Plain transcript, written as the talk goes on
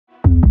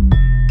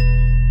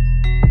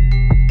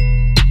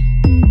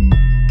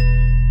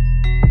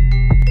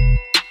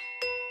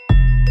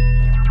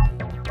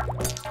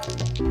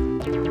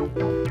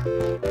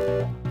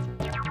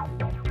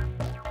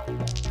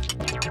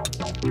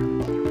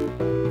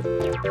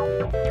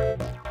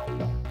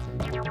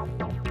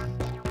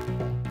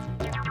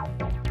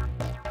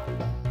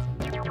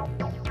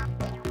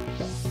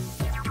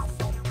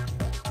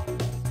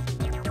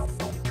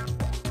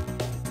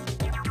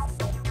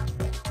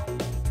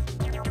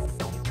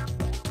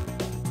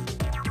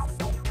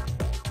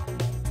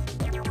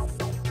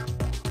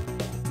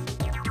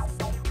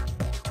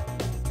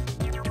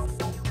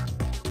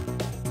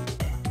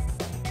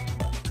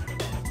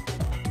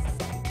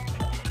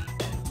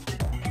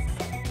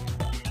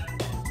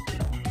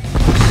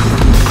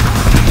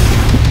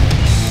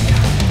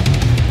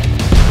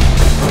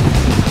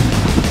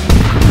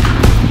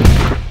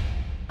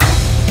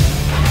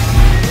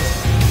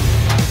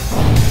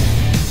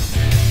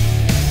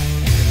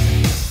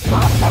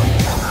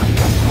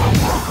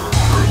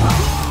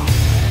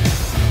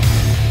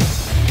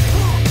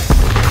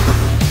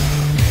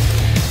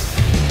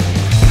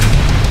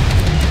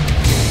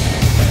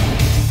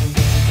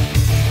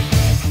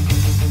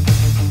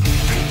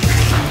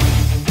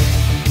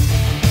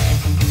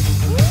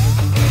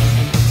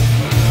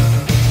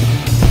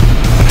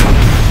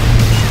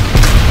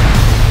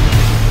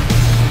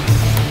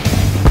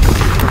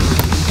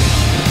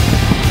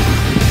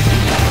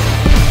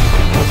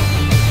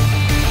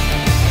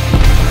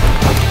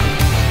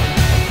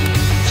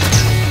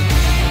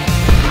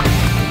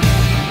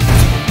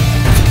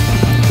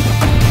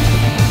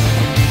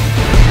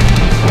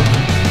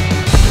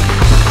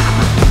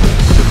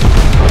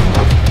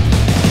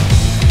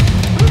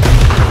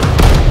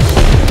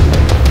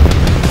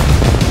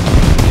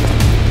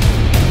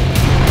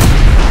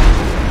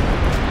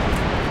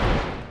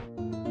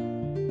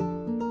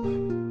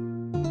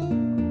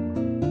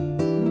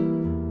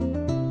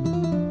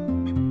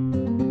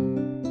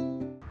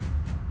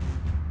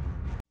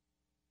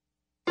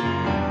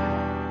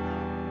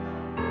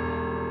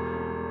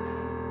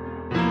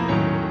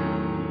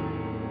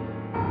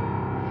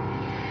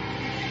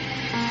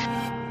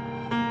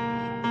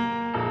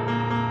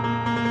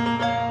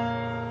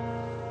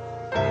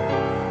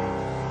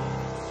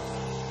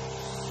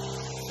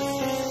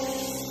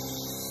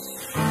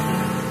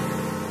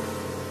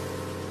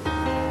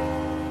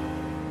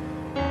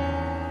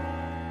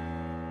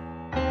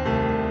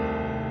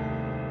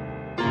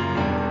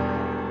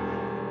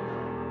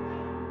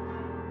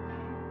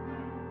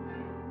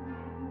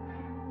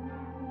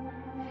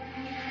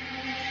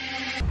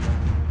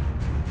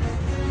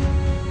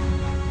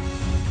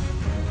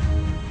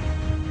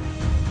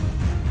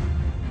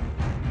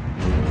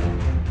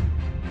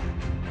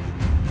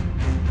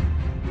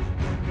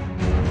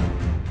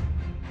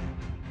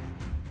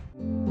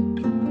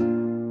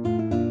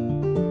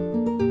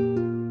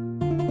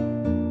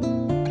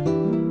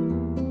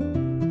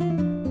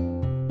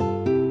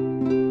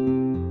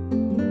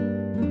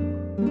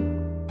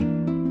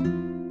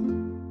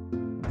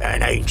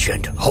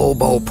ancient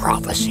hobo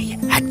prophecy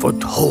had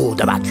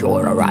foretold about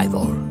your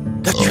arrival.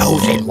 The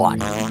Chosen One,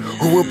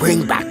 who will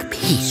bring back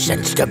peace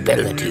and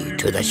stability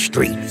to the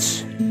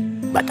streets.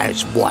 But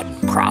there's one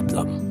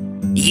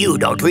problem. You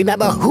don't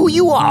remember who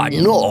you are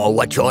nor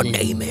what your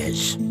name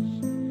is.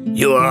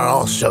 You are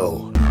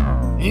also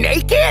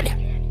naked?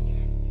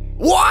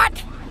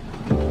 What?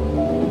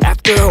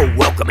 After a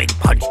welcoming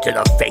punch to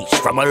the face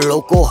from a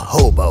local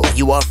hobo,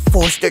 you are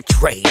forced to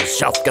train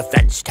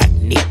self-defense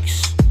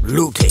techniques.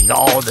 Looting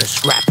all the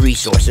scrap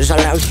resources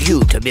allows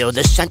you to build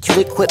essential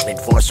equipment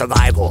for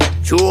survival.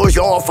 Choose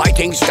your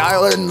fighting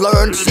style and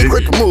learn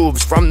secret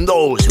moves from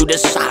those who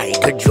decide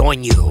to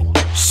join you.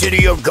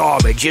 City of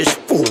Garbage is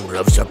full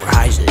of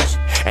surprises,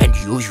 and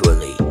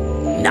usually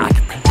not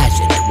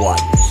pleasant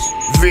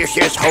ones.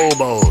 Vicious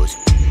hobos,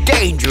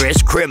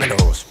 dangerous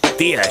criminals,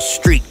 fierce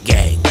street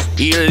gangs,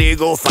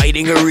 illegal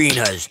fighting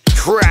arenas,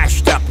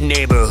 trashed up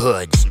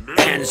neighborhoods,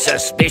 and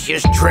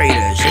suspicious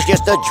traders is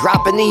just a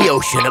drop in the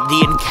ocean of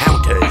the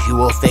encounters you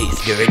will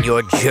face during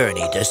your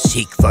journey to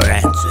seek for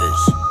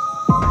answers.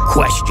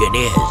 Question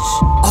is,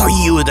 are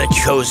you the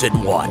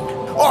Chosen One,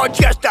 or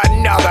just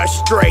another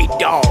stray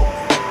dog?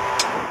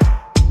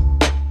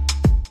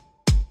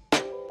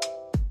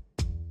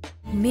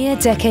 Mere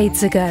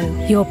decades ago,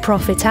 your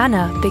prophet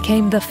Anna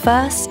became the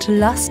first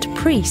lust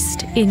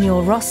priest in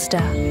your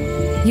roster.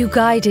 You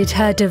guided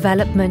her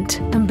development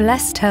and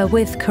blessed her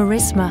with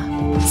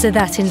charisma, so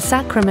that in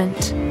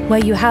sacrament,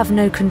 where you have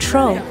no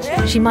control,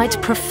 she might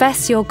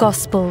profess your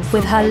gospel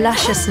with her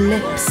luscious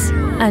lips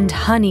and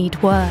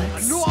honeyed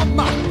words.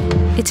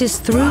 It is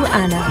through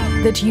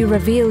Anna that you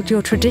revealed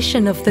your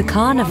tradition of the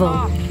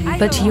carnival,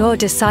 but your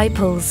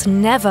disciples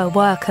never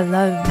work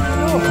alone.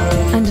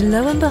 And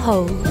lo and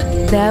behold,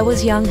 there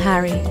was young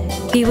Harry.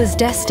 He was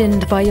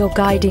destined by your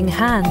guiding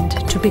hand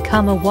to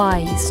become a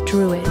wise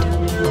druid.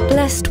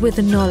 Blessed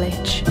with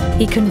knowledge,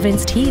 he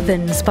convinced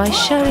heathens by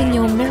showing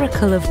your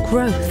miracle of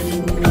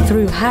growth.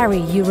 Through Harry,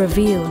 you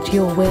revealed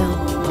your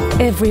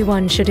will.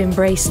 Everyone should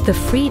embrace the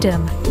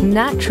freedom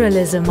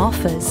naturalism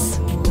offers.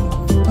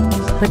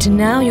 But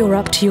now you're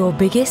up to your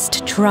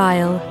biggest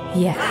trial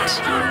yet.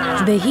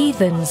 The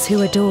heathens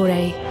who adore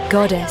a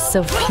goddess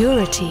of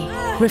purity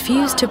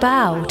refuse to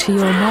bow to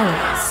your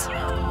morals.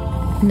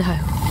 No,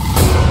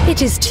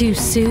 It is too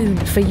soon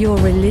for your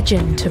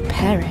religion to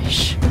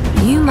perish.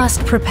 You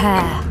must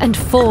prepare and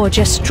forge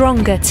a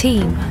stronger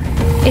team.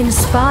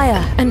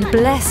 Inspire and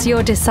bless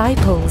your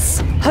disciples.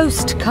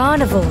 Host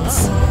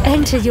carnivals.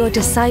 Enter your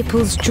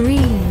disciples'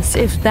 dreams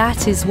if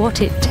that is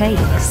what it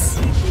takes.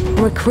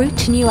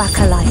 Recruit new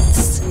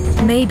acolytes.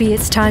 Maybe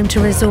it's time to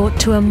resort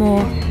to a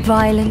more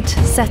violent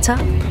setup.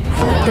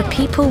 The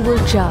people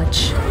will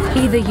judge.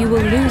 Either you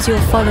will lose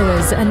your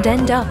followers and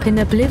end up in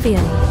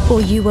oblivion,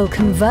 or you will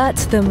convert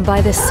them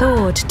by the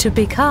sword to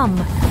become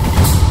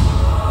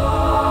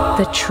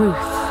the truth.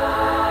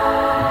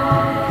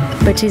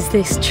 But is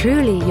this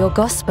truly your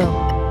gospel?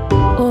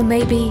 Or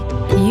maybe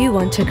you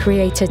want to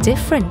create a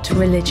different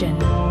religion?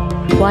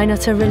 Why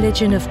not a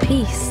religion of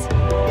peace?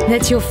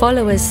 Let your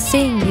followers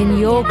sing in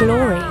your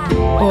glory.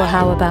 Or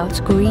how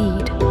about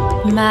greed,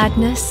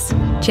 madness,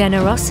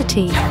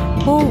 generosity,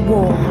 or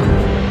war?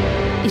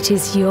 It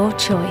is your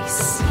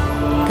choice.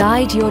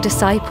 Guide your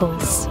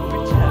disciples.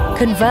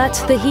 Convert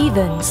the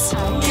heathens.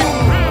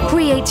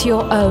 Create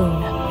your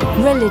own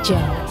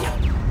religion.